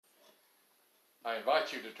I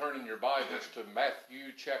invite you to turn in your Bibles to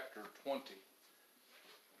Matthew chapter 20.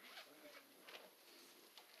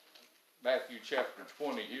 Matthew chapter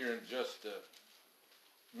 20. Here in just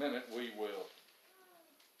a minute we will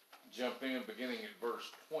jump in beginning at verse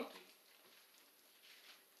 20.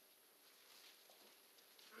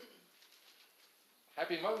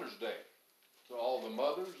 Happy Mother's Day to all the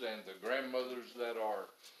mothers and the grandmothers that are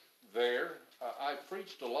there. I've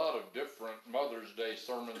preached a lot of different Mother's Day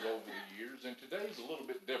sermons over the years, and today's a little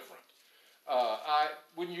bit different.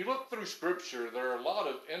 When you look through Scripture, there are a lot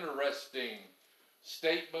of interesting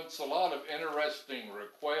statements, a lot of interesting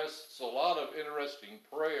requests, a lot of interesting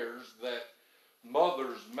prayers that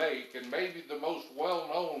mothers make, and maybe the most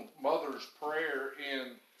well-known mother's prayer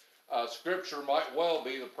in Scripture might well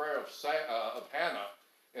be the prayer of Hannah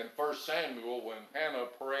in 1 Samuel, when Hannah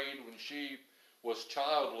prayed when she was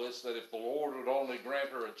childless, that if the Lord would only grant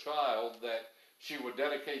her a child, that she would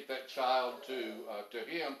dedicate that child to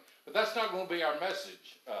Him. But that's not going to be our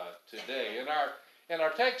message today. In our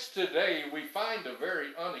text today, we find a very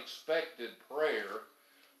unexpected prayer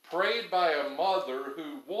prayed by a mother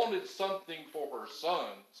who wanted something for her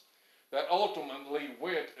sons that ultimately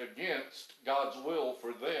went against God's will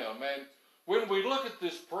for them. And when we look at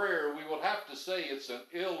this prayer, we will have to say it's an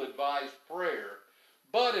ill-advised prayer.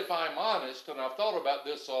 But if I'm honest, and I've thought about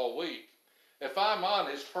this all week, if I'm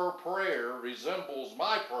honest, her prayer resembles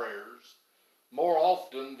my prayers more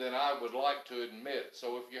often than I would like to admit.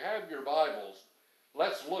 So if you have your Bibles,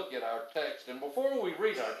 let's look at our text. And before we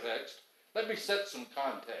read our text, let me set some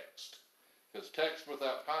context. Because text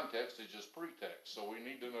without context is just pretext. So we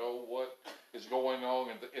need to know what is going on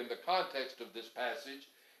in the context of this passage.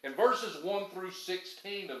 In verses 1 through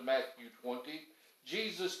 16 of Matthew 20,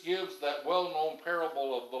 Jesus gives that well-known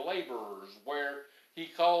parable of the laborers, where he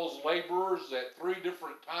calls laborers at three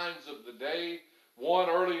different times of the day, one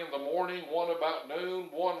early in the morning, one about noon,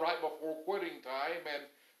 one right before quitting time, and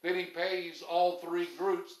then he pays all three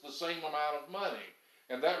groups the same amount of money.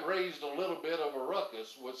 And that raised a little bit of a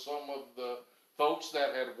ruckus with some of the folks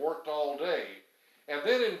that had worked all day. And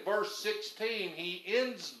then in verse 16, he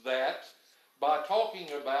ends that by talking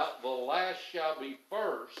about the last shall be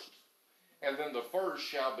first, and then the first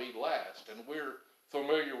shall be last. And we're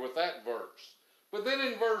familiar with that verse. But then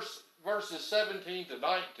in verses 17 to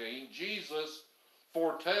 19, Jesus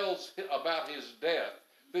foretells about his death.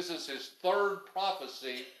 This is his third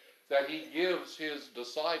prophecy that he gives his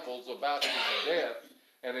disciples about his death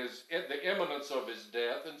and the imminence of his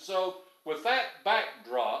death. And so with that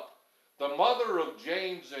backdrop, the mother of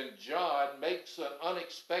James and John makes an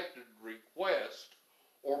unexpected request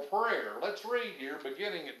or prayer. Let's read here,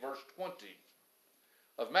 beginning at verse 20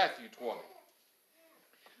 of Matthew 20.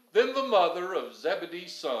 Then the mother of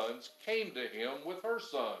Zebedee's sons came to him with her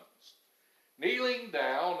sons, kneeling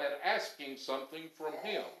down and asking something from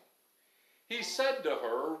him. He said to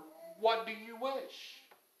her, "What do you wish?"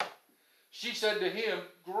 She said to him,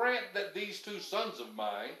 "Grant that these two sons of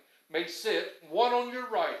mine may sit, one on your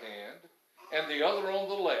right hand and the other on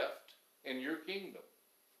the left, in your kingdom."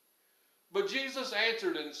 But Jesus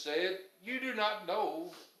answered and said, "You do not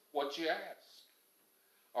know what you ask.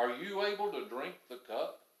 Are you able to drink the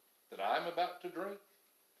cup that I am about to drink,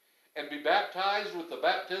 and be baptized with the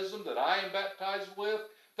baptism that I am baptized with?"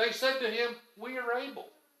 They said to him, "We are able."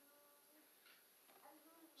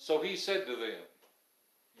 So he said to them,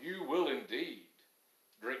 "You will indeed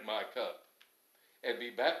drink my cup, and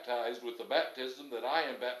be baptized with the baptism that I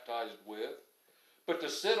am baptized with. But to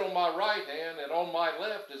sit on my right hand and on my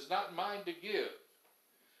left is not mine to give,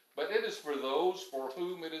 but it is for those for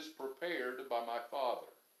whom it is prepared by my Father."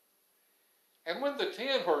 And when the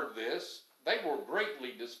 10 heard this, they were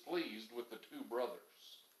greatly displeased with the two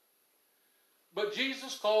brothers. But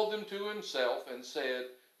Jesus called them to himself and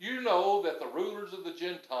said, "You know that the rulers of the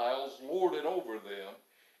Gentiles lord it over them,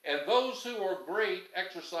 and those who are great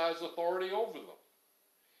exercise authority over them.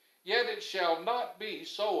 Yet it shall not be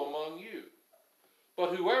so among you.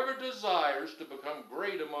 But whoever desires to become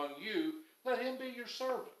great among you, let him be your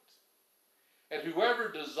servant. And whoever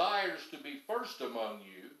desires to be first among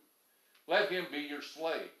you, let him be your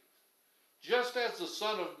slave. Just as the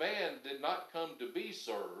Son of Man did not come to be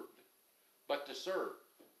served, but to serve,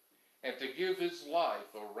 and to give his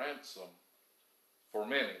life a ransom for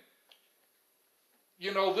many."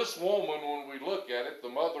 You know, this woman, when we look at it, the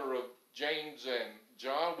mother of James and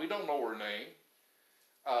John, we don't know her name,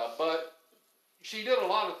 but she did a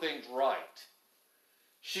lot of things right.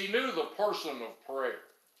 She knew the person of prayer.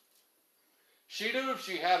 She knew if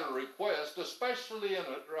she had a request, especially in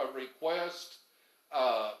a request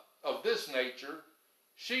of this nature,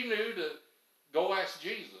 she knew to go ask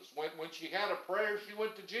Jesus. When she had a prayer, she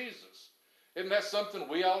went to Jesus. Isn't that something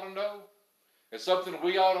we ought to know? It's something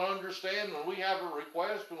we ought to understand. When we have a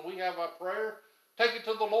request, when we have a prayer, take it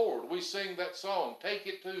to the Lord. We sing that song, take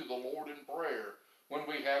it to the Lord in prayer when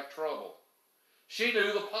we have trouble. She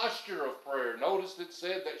knew the posture of prayer. Notice it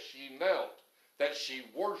said that she knelt, that she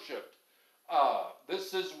worshiped.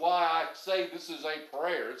 This is why I say this is a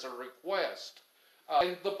prayer. It's a request.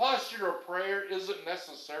 And the posture of prayer isn't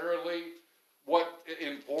necessarily what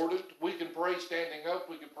important. We can pray standing up.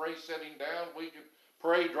 We can pray sitting down. We can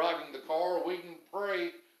pray driving the car. We can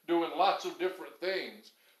pray doing lots of different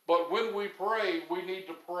things. But when we pray, we need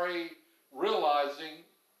to pray realizing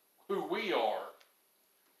who we are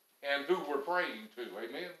and who we're praying to. Amen?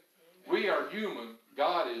 Amen. We are human.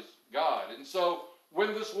 God is God. And so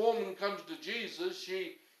when this woman comes to Jesus,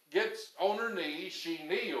 she gets on her knees, she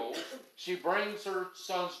kneels, she brings her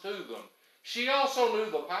sons to them. She also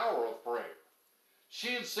knew the power of prayer.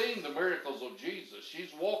 She had seen the miracles of Jesus.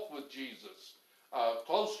 She's walked with Jesus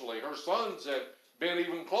closely. Her sons had been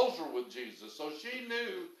even closer with Jesus. So she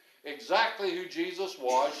knew exactly who Jesus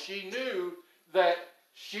was. She knew that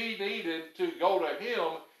she needed to go to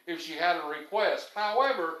him if she had a request.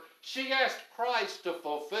 However, she asked Christ to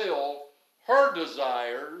fulfill her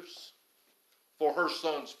desires for her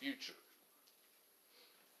son's future.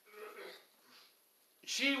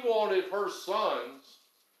 She wanted her sons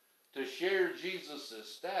to share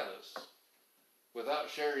Jesus' status without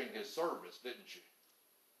sharing his service, didn't she?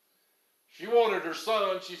 She wanted her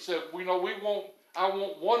son, she said, I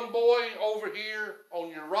want one boy over here on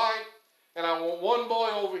your right, and I want one boy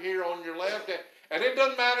over here on your left, and it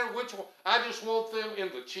doesn't matter which one. I just want them in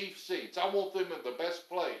the chief seats. I want them in the best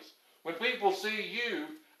place. When people see you,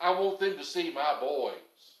 I want them to see my boys.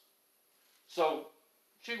 So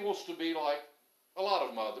she wants to be like a lot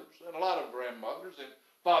of mothers and a lot of grandmothers and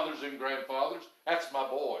fathers and grandfathers. That's my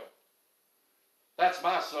boy. That's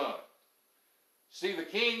my son. See the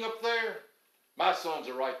king up there? My sons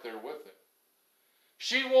are right there with him.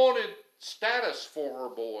 She wanted status for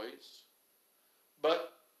her boys,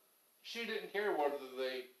 but she didn't care whether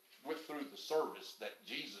they went through the service that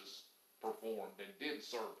Jesus performed and did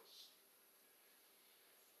service.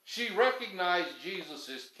 She recognized Jesus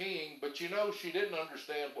as king, but she didn't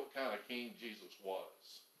understand what kind of king Jesus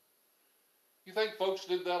was. You think folks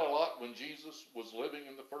did that a lot when Jesus was living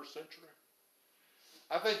in the first century?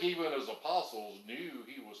 I think even as apostles knew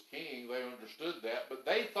he was king, they understood that, but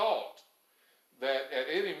they thought that at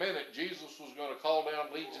any minute Jesus was going to call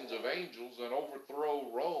down legions of angels and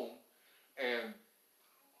overthrow Rome and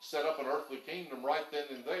set up an earthly kingdom right then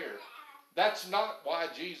and there. That's not why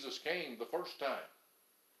Jesus came the first time.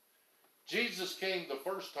 Jesus came the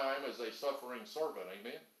first time as a suffering servant.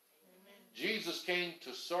 Amen? Amen. Jesus came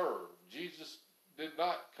to serve. Jesus did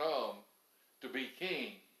not come to be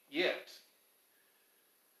king yet.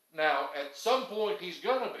 Now, at some point he's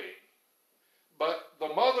going to be. But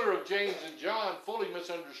the mother of James and John fully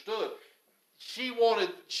misunderstood. She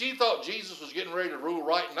thought Jesus was getting ready to rule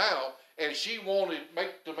right now, and she wanted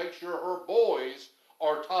to make sure her boys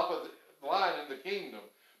are top of the line in the kingdom.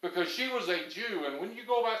 Because she was a Jew, and when you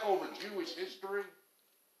go back over Jewish history,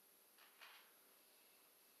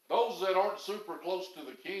 those that aren't super close to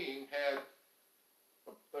the king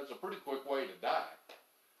that's a pretty quick way to die.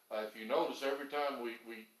 If you notice, every time we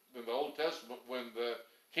in the Old Testament, when the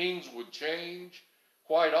kings would change,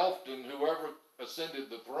 quite often whoever ascended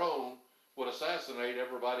the throne would assassinate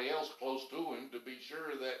everybody else close to him to be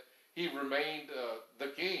sure that he remained the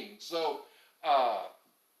king. So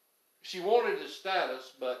she wanted his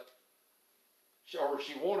status, she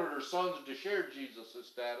wanted her sons to share Jesus'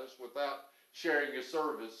 status without sharing his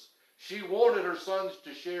service. She wanted her sons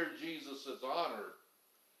to share Jesus' honor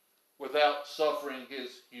without suffering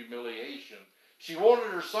his humiliation. She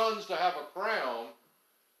wanted her sons to have a crown,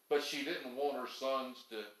 but she didn't want her sons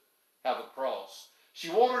to have a cross. She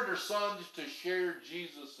wanted her sons to share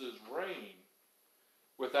Jesus' reign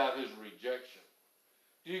without his rejection.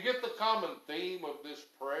 Do you get the common theme of this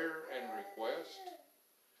prayer and request?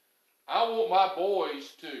 I want my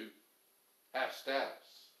boys to have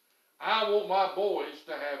status. I want my boys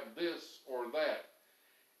to have this or that.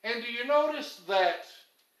 And do you notice that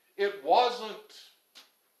it wasn't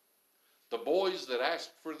the boys that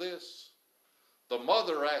asked for this? The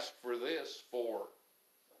mother asked for this for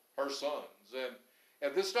her sons.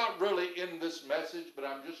 And this is not really in this message, but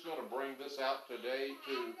I'm just going to bring this out today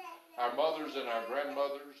to our mothers and our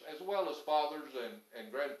grandmothers, as well as fathers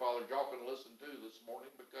and grandfathers. Y'all can listen to this morning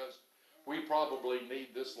because we probably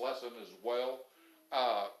need this lesson as well.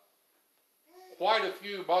 Quite a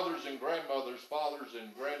few mothers and grandmothers, fathers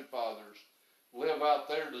and grandfathers live out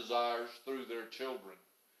their desires through their children.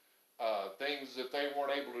 things that they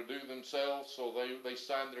weren't able to do themselves, so they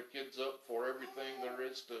signed their kids up for everything there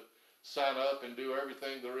is to sign up and do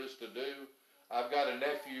everything there is to do. I've got a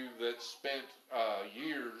nephew that spent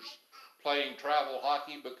years playing travel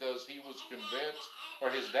hockey because he was convinced, or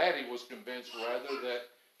his daddy was convinced rather, that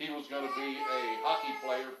he was going to be a hockey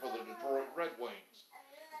player for the Detroit Red Wings.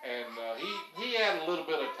 And he had a little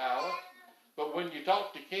bit of talent, but when you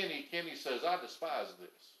talk to Kenny, Kenny says, I despise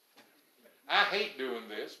this. I hate doing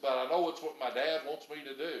this, but I know it's what my dad wants me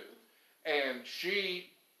to do. And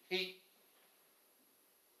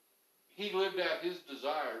he lived out his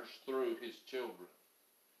desires through his children.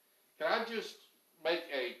 Can I just make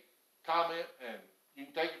a comment, and you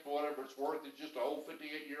can take it for whatever it's worth? It's just an old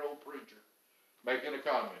 58-year-old preacher making a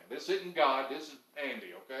comment. This isn't God, this is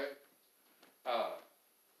Andy, okay?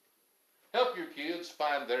 Help your kids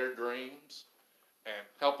find their dreams and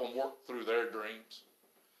help them work through their dreams.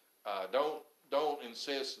 Don't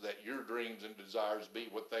insist that your dreams and desires be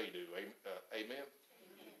what they do. Amen?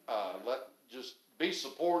 Just be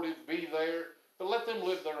supportive, be there, but let them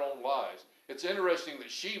live their own lives. It's interesting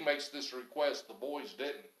that she makes this request, the boys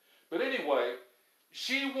didn't. But anyway,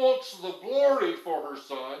 she wants the glory for her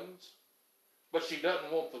sons, but she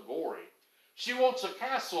doesn't want the glory. She wants a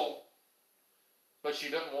castle, but she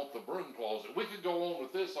doesn't want the broom closet. We could go on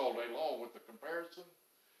with this all day long with the comparison.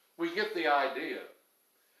 We get the idea.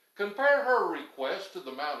 Compare her request to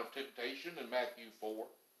the Mount of Temptation in Matthew 4.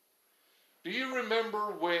 Do you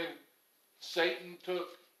remember when Satan took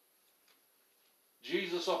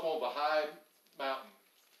Jesus up on the high mountain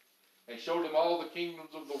and showed him all the kingdoms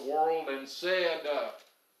of the world and said,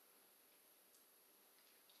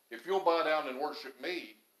 if you'll bow down and worship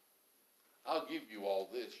me, I'll give you all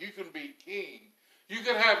this. You can be king. You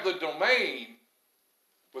can have the domain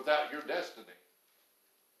without your destiny.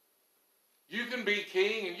 You can be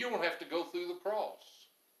king and you don't have to go through the cross.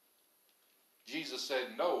 Jesus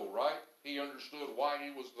said no, right? He understood why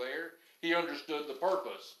he was there. He understood the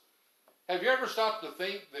purpose. Have you ever stopped to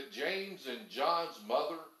think that James and John's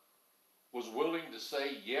mother was willing to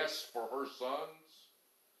say yes for her sons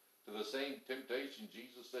to the same temptation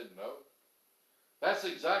Jesus said no? That's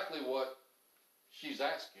exactly what she's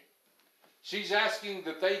asking. She's asking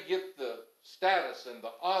that they get the status and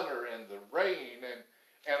the honor and the reign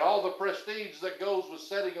and all the prestige that goes with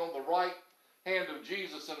sitting on the right hand of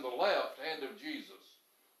Jesus and the left hand of Jesus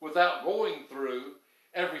without going through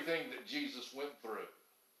everything that Jesus went through.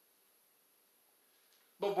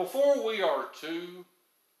 But before we are too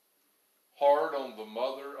hard on the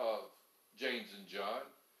mother of James and John,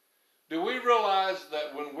 do we realize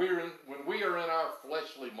that when we are in our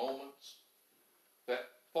fleshly moments, that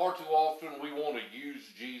far too often we want to use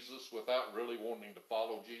Jesus without really wanting to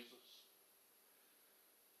follow Jesus?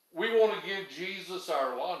 We want to give Jesus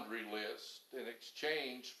our laundry list in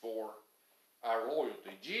exchange for our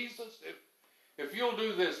loyalty. Jesus, if you'll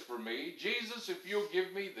do this for me, Jesus, if you'll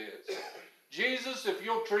give me this, Jesus, if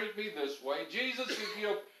you'll treat me this way, Jesus, if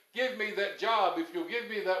you'll give me that job, if you'll give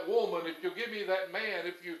me that woman, if you'll give me that man,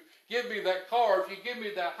 if you give me that car, if you give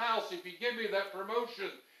me that house, if you give me that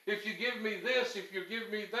promotion, if you give me this, if you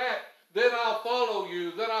give me that, then I'll follow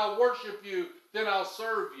you, then I'll worship you, then I'll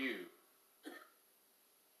serve you.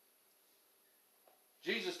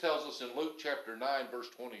 Jesus tells us in Luke chapter 9, verse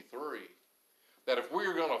 23, that if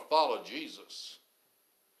we're going to follow Jesus,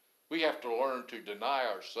 we have to learn to deny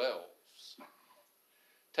ourselves,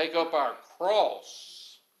 take up our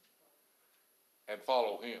cross, and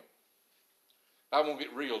follow him. I'm going to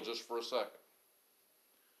get real just for a second.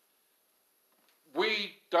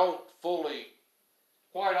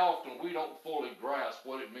 Quite often we don't fully grasp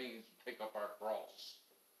what it means to take up our cross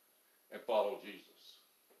and follow Jesus.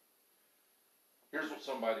 Here's what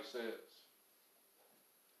somebody says.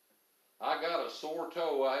 I got a sore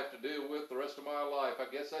toe I have to deal with the rest of my life.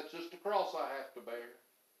 I guess that's just a cross I have to bear.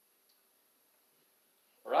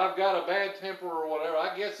 Or I've got a bad temper or whatever.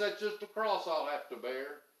 I guess that's just a cross I'll have to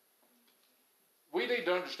bear. We need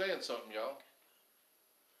to understand something, y'all.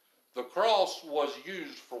 The cross was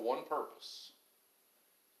used for one purpose: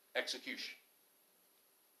 execution.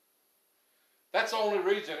 That's the only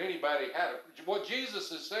reason anybody had it. What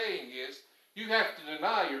Jesus is saying is, you have to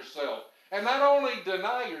deny yourself. And not only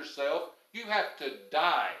deny yourself, you have to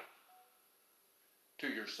die to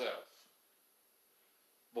yourself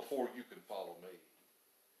before you can follow me.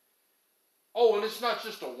 Oh, and it's not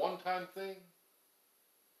just a one-time thing.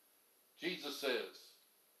 Jesus says,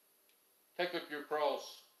 take up your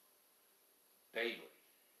cross daily.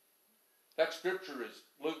 That scripture is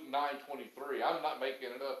Luke 9:23. I'm not making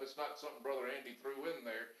it up. It's not something Brother Andy threw in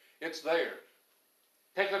there. It's there.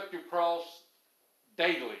 Take up your cross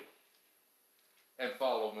daily and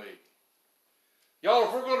follow me. Y'all,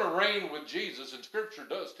 if we're going to reign with Jesus, and Scripture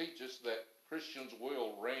does teach us that Christians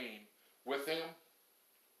will reign with him,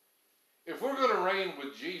 if we're going to reign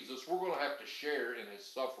with Jesus, we're going to have to share in his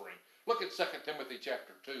suffering. Look at 2 Timothy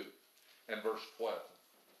chapter 2 and verse 12.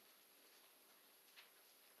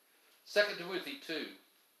 2 Timothy 2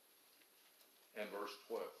 and verse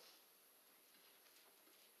 12.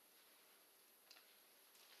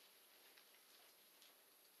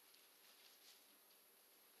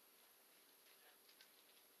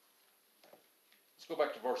 Let's go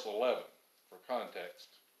back to verse 11 for context.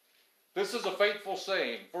 This is a faithful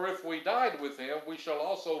saying, for if we died with him, we shall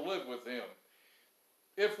also live with him.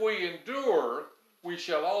 If we endure, we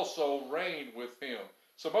shall also reign with him.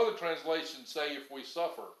 Some other translations say if we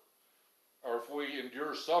suffer, or if we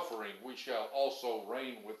endure suffering, we shall also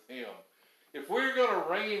reign with him. If we're going to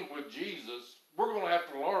reign with Jesus, we're going to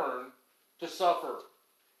have to learn to suffer.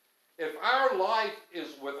 If our life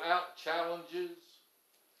is without challenges,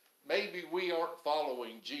 maybe we aren't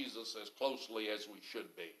following Jesus as closely as we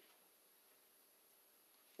should be.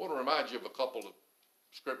 I want to remind you of a couple of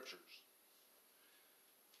scriptures.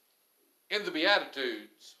 In the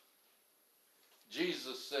Beatitudes,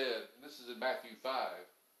 Jesus said, and this is in Matthew 5,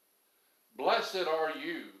 blessed are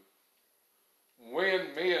you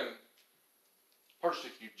when men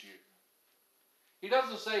persecute you. He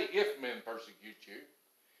doesn't say if men persecute you.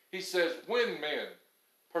 He says when men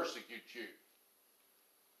persecute you.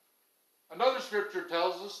 Another scripture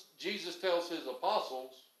tells us, Jesus tells his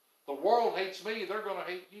apostles, the world hates me, they're going to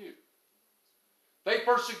hate you. They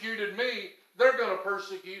persecuted me, they're going to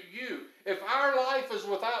persecute you. If our life is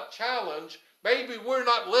without challenge, maybe we're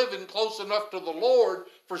not living close enough to the Lord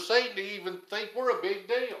for Satan to even think we're a big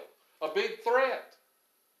deal, a big threat.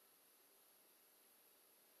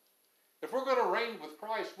 If we're going to reign with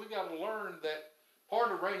Christ, we've got to learn that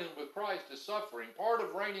part of reigning with Christ is suffering. Part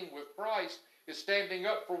of reigning with Christ is standing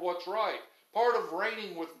up for what's right. Part of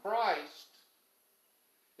reigning with Christ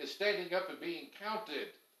is standing up and being counted.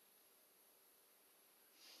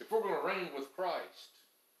 If we're going to reign with Christ,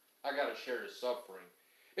 I got to share his suffering.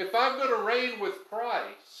 If I'm going to reign with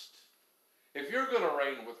Christ, if you're going to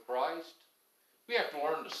reign with Christ, we have to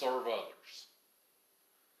learn to serve others.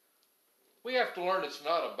 We have to learn it's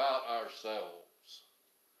not about ourselves.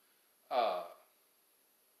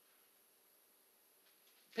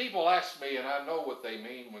 People ask me, and I know what they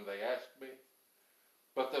mean when they ask me,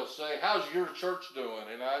 but they'll say, how's your church doing?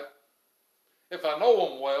 And if I know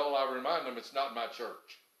them well, I remind them it's not my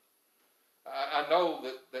church. I know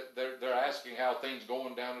that they're asking how things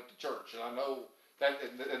going down at the church, and I know that,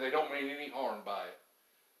 and they don't mean any harm by it.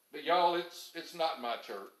 But y'all, it's not my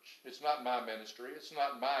church. It's not my ministry. It's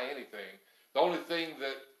not my anything. The only thing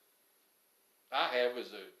that I have is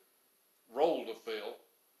a role to fill,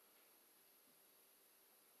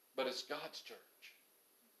 but it's God's church.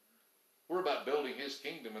 We're about building his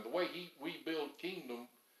kingdom, and the way we build kingdom,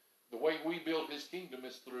 the way we build his kingdom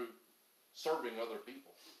is through serving other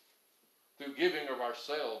people, through giving of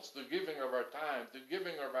ourselves, through giving of our time, through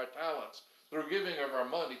giving of our talents, through giving of our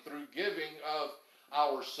money, through giving of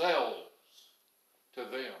ourselves to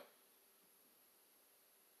them.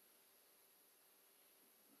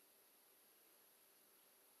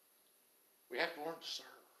 We have to learn to serve.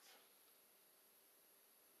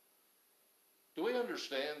 Do we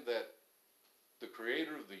understand that the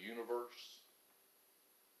creator of the universe,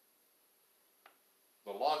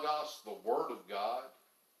 the Logos, the Word of God,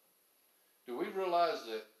 do we realize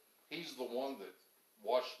that he's the one that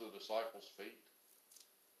washed the disciples' feet?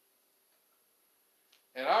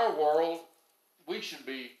 In our world, we should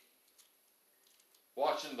be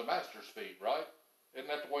washing the master's feet, right? Isn't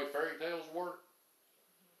that the way fairy tales work?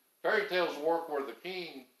 Fairy tales work where the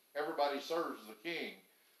king, everybody serves the king.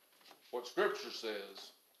 What Scripture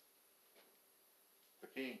says, the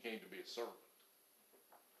king came to be a servant.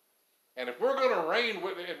 And if we're going to reign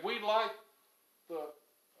with, and we like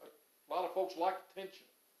a lot of folks like attention.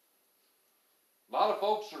 A lot of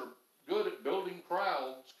folks are good at building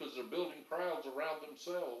crowds because they're building crowds around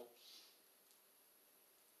themselves.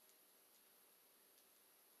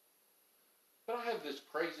 But I have this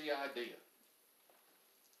crazy idea.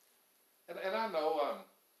 And I know I'm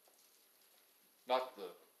not the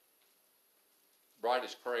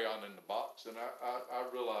brightest crayon in the box, and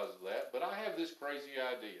I realize that, but I have this crazy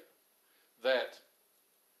idea that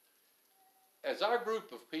as our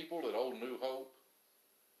group of people at Old New Hope,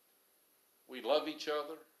 we love each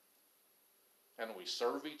other, and we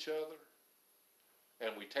serve each other,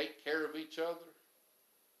 and we take care of each other.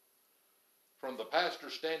 From the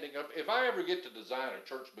pastor standing up, if I ever get to design a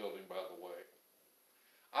church building, by the way,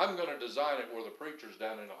 I'm going to design it where the preacher's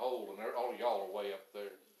down in a hole and all y'all are way up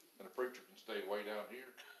there. and the preacher can stay way down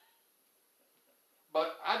here.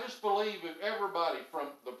 But I just believe if everybody,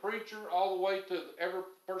 from the preacher all the way to every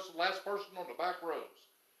person, last person on the back rows,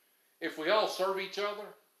 if we all serve each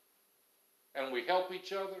other, and we help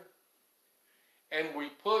each other, and we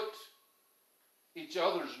put each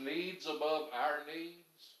other's needs above our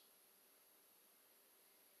needs,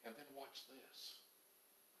 and then watch this.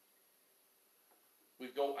 We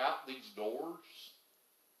go out these doors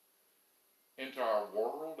into our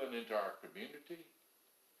world and into our community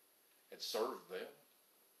and serve them.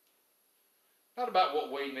 Not about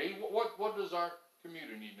what we need. What does our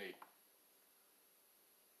community need?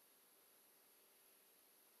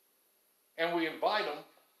 And we invite them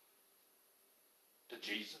to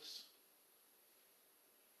Jesus.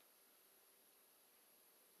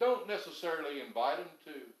 Don't necessarily invite them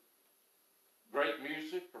to great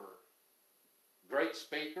music or great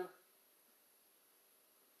speaker.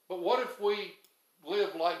 But what if we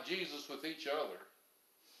live like Jesus with each other?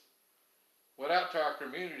 Went out to our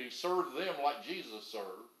community, served them like Jesus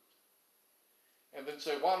served, and then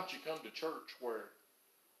say, why don't you come to church where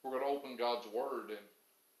we're going to open God's Word and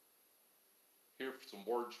hear some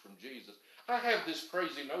words from Jesus? I have this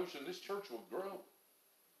crazy notion this church will grow.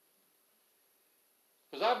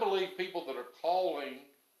 Because I believe people that are calling,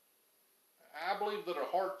 I believe that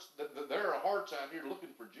there are hearts out here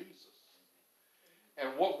looking for Jesus.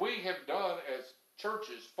 And what we have done as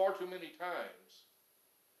churches far too many times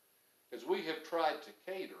is we have tried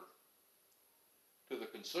to cater to the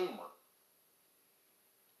consumer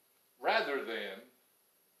rather than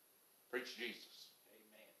preach Jesus.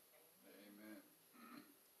 Amen.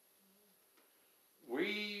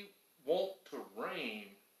 We want to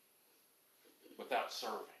reign without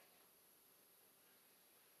serving.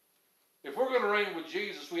 If we're going to reign with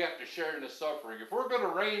Jesus, we have to share in his suffering. If we're going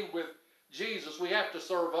to reign with Jesus, we have to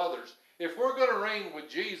serve others. If we're going to reign with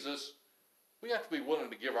Jesus, we have to be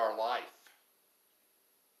willing to give our life.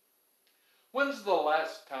 When's the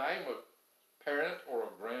last time a parent or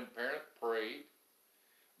a grandparent prayed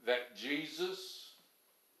that Jesus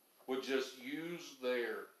would just use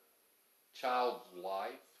their child's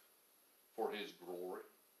life for his glory?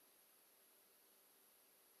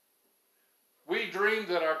 We dream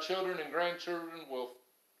that our children and grandchildren will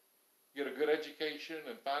get a good education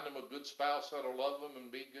and find them a good spouse that'll love them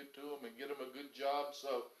and be good to them and get them a good job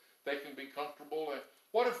so they can be comfortable. And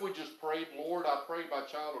what if we just prayed, Lord, I pray my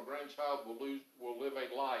child or grandchild will live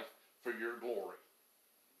a life for your glory?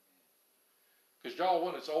 Because y'all,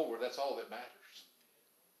 when it's over, that's all that matters.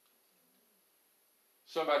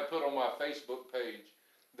 Somebody put on my Facebook page,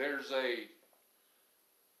 there's a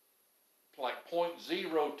like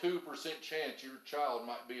 0.02% chance your child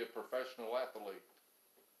might be a professional athlete.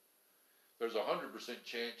 There's a 100%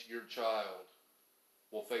 chance your child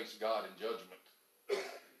will face God in judgment.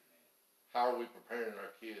 How are we preparing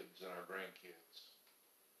our kids and our grandkids?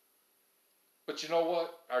 But you know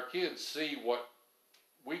what? Our kids see what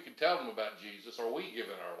we can tell them about Jesus. Are we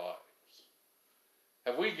giving our lives?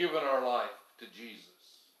 Have we given our life to Jesus?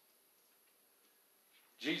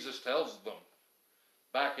 Jesus tells them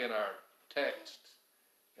back in our text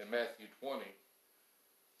in Matthew 20.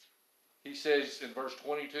 He says in verse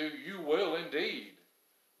 22, you will indeed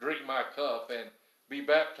drink my cup and be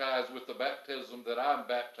baptized with the baptism that I'm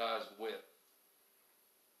baptized with.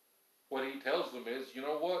 What he tells them is, you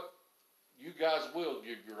know what? You guys will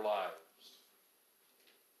give your lives.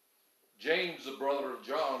 James, the brother of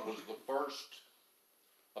John, was the first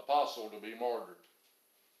apostle to be martyred.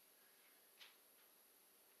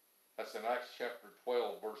 That's in Acts chapter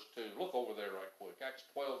 12, verse 2. Look over there right quick. Acts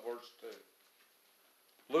 12, verse 2.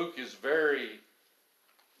 Luke is very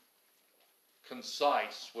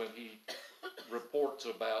concise when he reports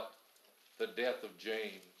about the death of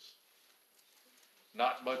James.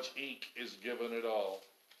 Not much ink is given at all.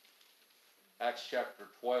 Acts chapter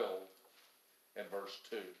 12 and verse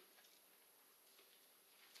 2. It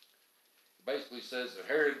basically says that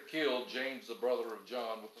Herod killed James, the brother of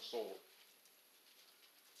John, with a sword.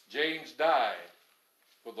 James died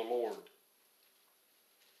for the Lord.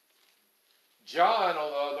 John,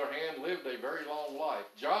 on the other hand, lived a very long life.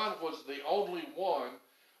 John was the only one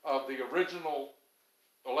of the original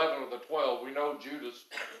 11 of the 12. We know Judas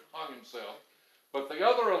hung himself. But the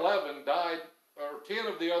other 11 died, or 10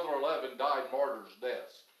 of the other 11 died martyrs'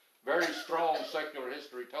 deaths. Very strong secular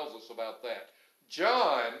history tells us about that.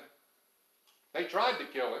 John, they tried to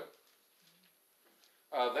kill him.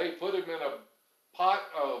 They put him in a pot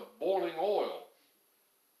of boiling oil.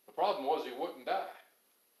 The problem was he wouldn't die.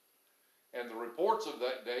 And the reports of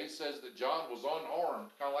that day says that John was unharmed,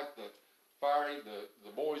 kind of like the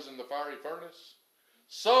boys in the fiery furnace.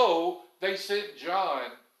 So they sent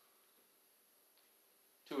John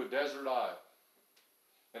to a desert isle.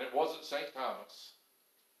 And it wasn't St. Thomas.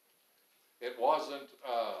 It wasn't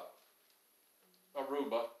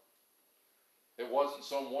Aruba. It wasn't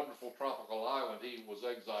some wonderful tropical island he was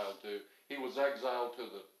exiled to. He was exiled to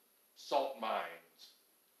the salt mines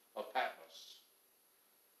of Patmos.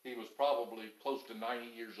 He was probably close to 90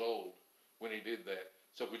 years old when he did that.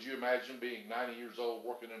 So could you imagine being 90 years old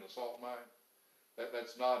working in a salt mine?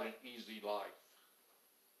 That's not an easy life.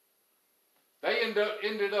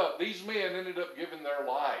 These men ended up giving their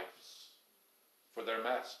lives for their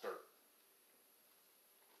master.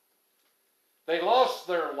 They lost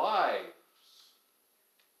their lives,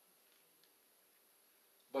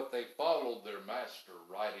 but they followed their master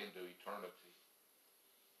right into eternity.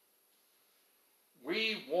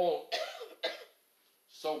 We want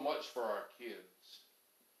so much for our kids.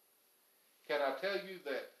 Can I tell you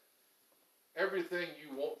that everything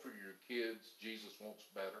you want for your kids, Jesus wants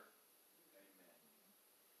better?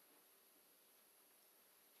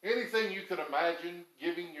 Anything you could imagine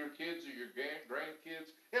giving your kids or your grandkids,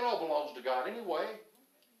 it all belongs to God anyway.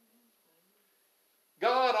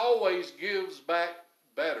 God always gives back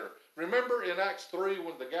better. Remember in Acts 3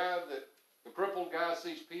 when the crippled guy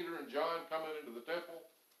sees Peter and John coming into the temple,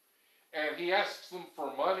 and he asks them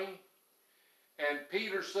for money, and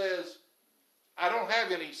Peter says, I don't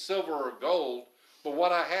have any silver or gold, but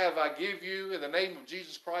what I have I give you in the name of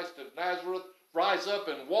Jesus Christ of Nazareth, rise up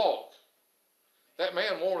and walk. That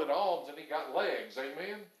man wanted arms and he got legs, amen?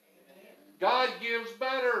 Amen. God gives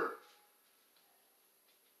better.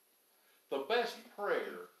 The best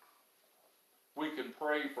prayer we can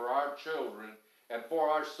pray for our children and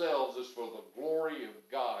for ourselves is for the glory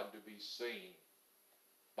of God to be seen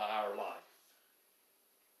by our life.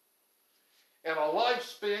 And a life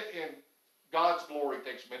spent in God's glory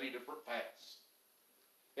takes many different paths.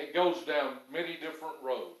 It goes down many different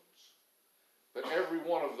roads. But every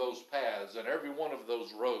one of those paths and every one of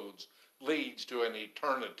those roads leads to an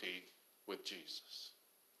eternity with Jesus.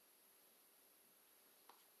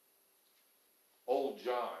 Old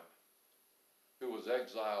John, who was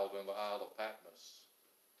exiled in the Isle of Patmos,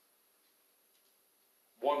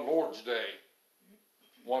 one Lord's Day,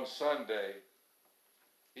 one Sunday,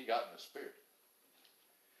 he got in the Spirit.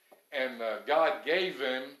 And God gave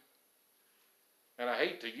him, and I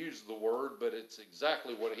hate to use the word, but it's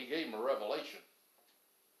exactly what he gave him, a revelation.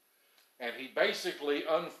 And he basically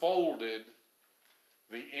unfolded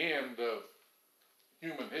the end of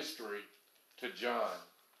human history to John.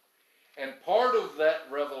 And part of that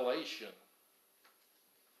revelation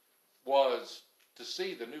was to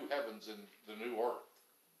see the new heavens and the new earth.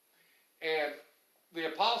 And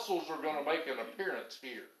the apostles are going to make an appearance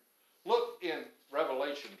here. Look in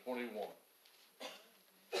Revelation 21.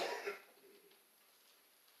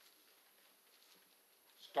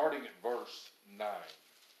 Starting at verse 9.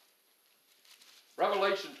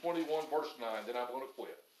 Revelation 21, verse 9, then I'm going to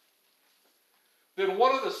quit. Then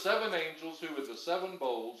one of the seven angels who had the seven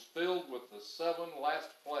bowls filled with the seven last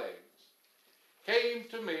plagues came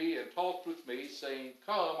to me and talked with me, saying,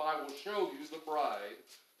 Come, I will show you the bride,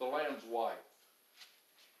 the Lamb's wife.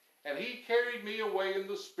 And he carried me away in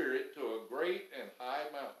the Spirit to a great and high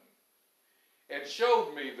mountain, and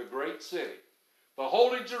showed me the great city, the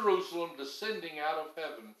holy Jerusalem, descending out of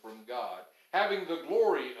heaven from God, having the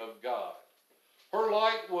glory of God. Her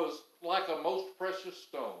light was like a most precious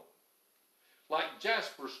stone, like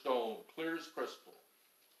jasper stone, clear as crystal.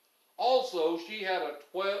 Also she had a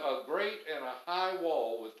great and a high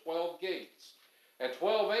wall with 12 gates, and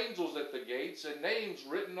 12 angels at the gates, and names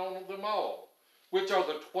written on them all, which are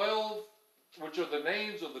the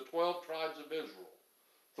names of the 12 tribes of Israel.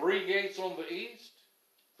 3 gates on the east,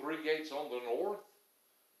 3 gates on the north,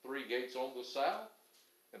 3 gates on the south,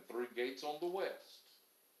 and 3 gates on the west.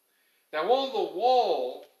 Now on the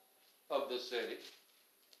wall of the city,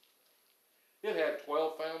 it had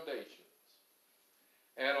 12 foundations,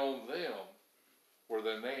 and on them were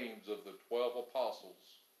the names of the 12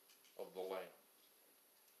 apostles of the Lamb.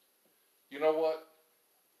 You know what?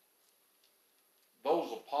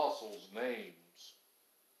 Those apostles' names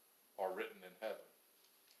are written in heaven.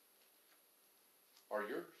 Are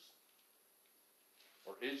yours?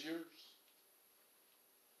 Or is yours?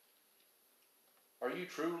 Are you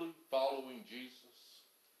truly following Jesus?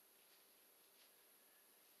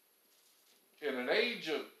 In an age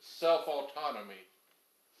of self-autonomy,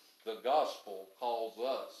 the gospel calls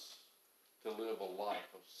us to live a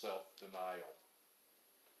life of self-denial.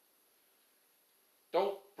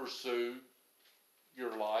 Don't pursue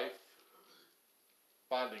your life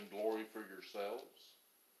finding glory for yourselves.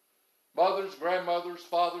 Mothers, grandmothers,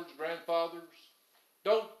 fathers, grandfathers,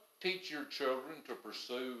 don't teach your children to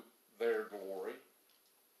pursue their glory.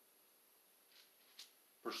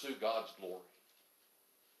 pursue God's glory.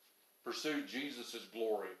 Pursue Jesus'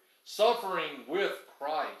 glory. Suffering with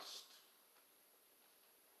Christ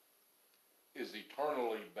is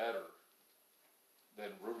eternally better than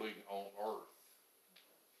ruling on earth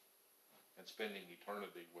and spending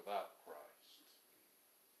eternity without Christ.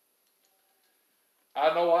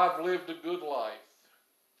 I know I've lived a good life.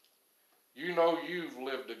 You know you've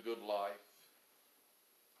lived a good life.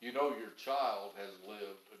 You know your child has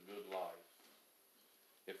lived a good life.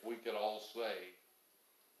 If we could all say,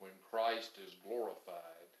 when Christ is glorified,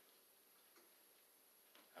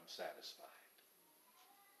 I'm satisfied.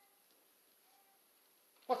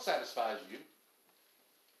 What satisfies you?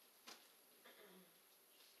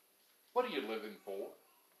 What are you living for?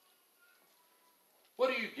 What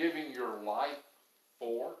are you giving your life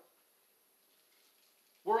for?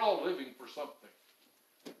 We're all living for something.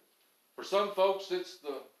 For some folks, it's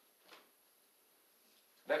the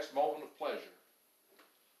next moment of pleasure.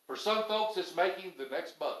 For some folks, it's making the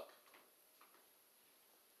next buck.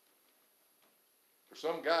 For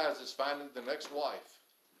some guys, it's finding the next wife.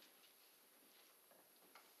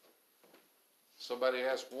 Somebody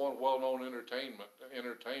asked one well-known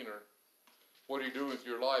entertainer, what are you doing with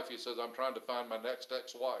your life? He says, I'm trying to find my next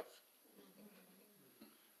ex-wife.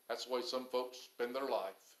 That's the way some folks spend their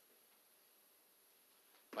life.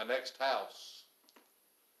 My next house.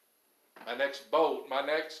 My next boat. My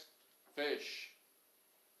next fish.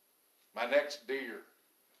 My next deer.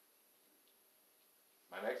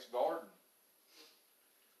 My next garden.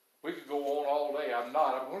 We could go on all day. I'm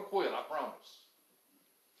not. I'm going to quit, I promise.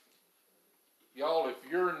 Y'all, if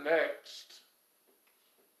you're next,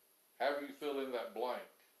 how do you fill in that blank?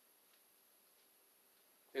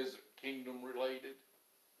 Is it kingdom related?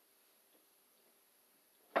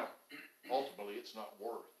 Ultimately, it's not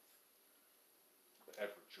worth the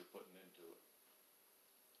effort you're putting into it.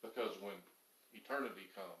 Because when eternity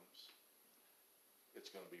comes, it's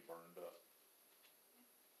going to be burned up.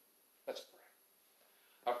 Let's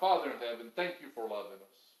pray. Our Father in heaven, thank you for loving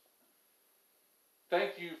us.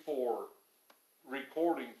 Thank you for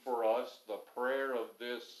recording for us the prayer of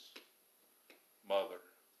this mother.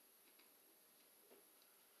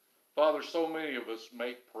 Father, so many of us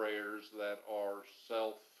make prayers that are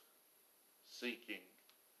self-seeking.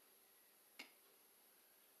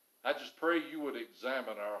 I just pray you would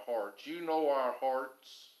examine our hearts. You know our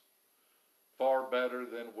hearts far better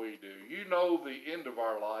than we do. You know the end of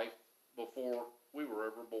our life before we were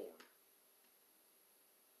ever born.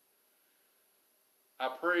 I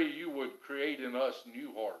pray you would create in us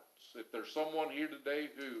new hearts. If there's someone here today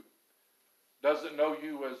who doesn't know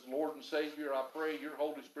you as Lord and Savior, I pray your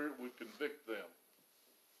Holy Spirit would convict them.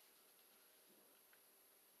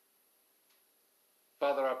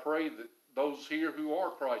 Father, I pray that those here who are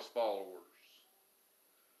Christ followers,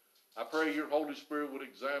 I pray your Holy Spirit would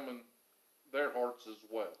examine their hearts as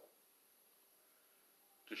well,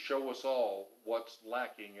 to show us all what's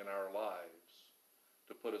lacking in our lives,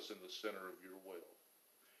 to put us in the center of your will.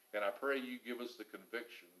 And I pray you give us the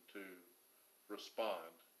conviction to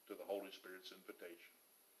respond to the Holy Spirit's invitation.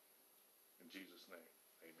 In Jesus' name,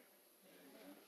 amen.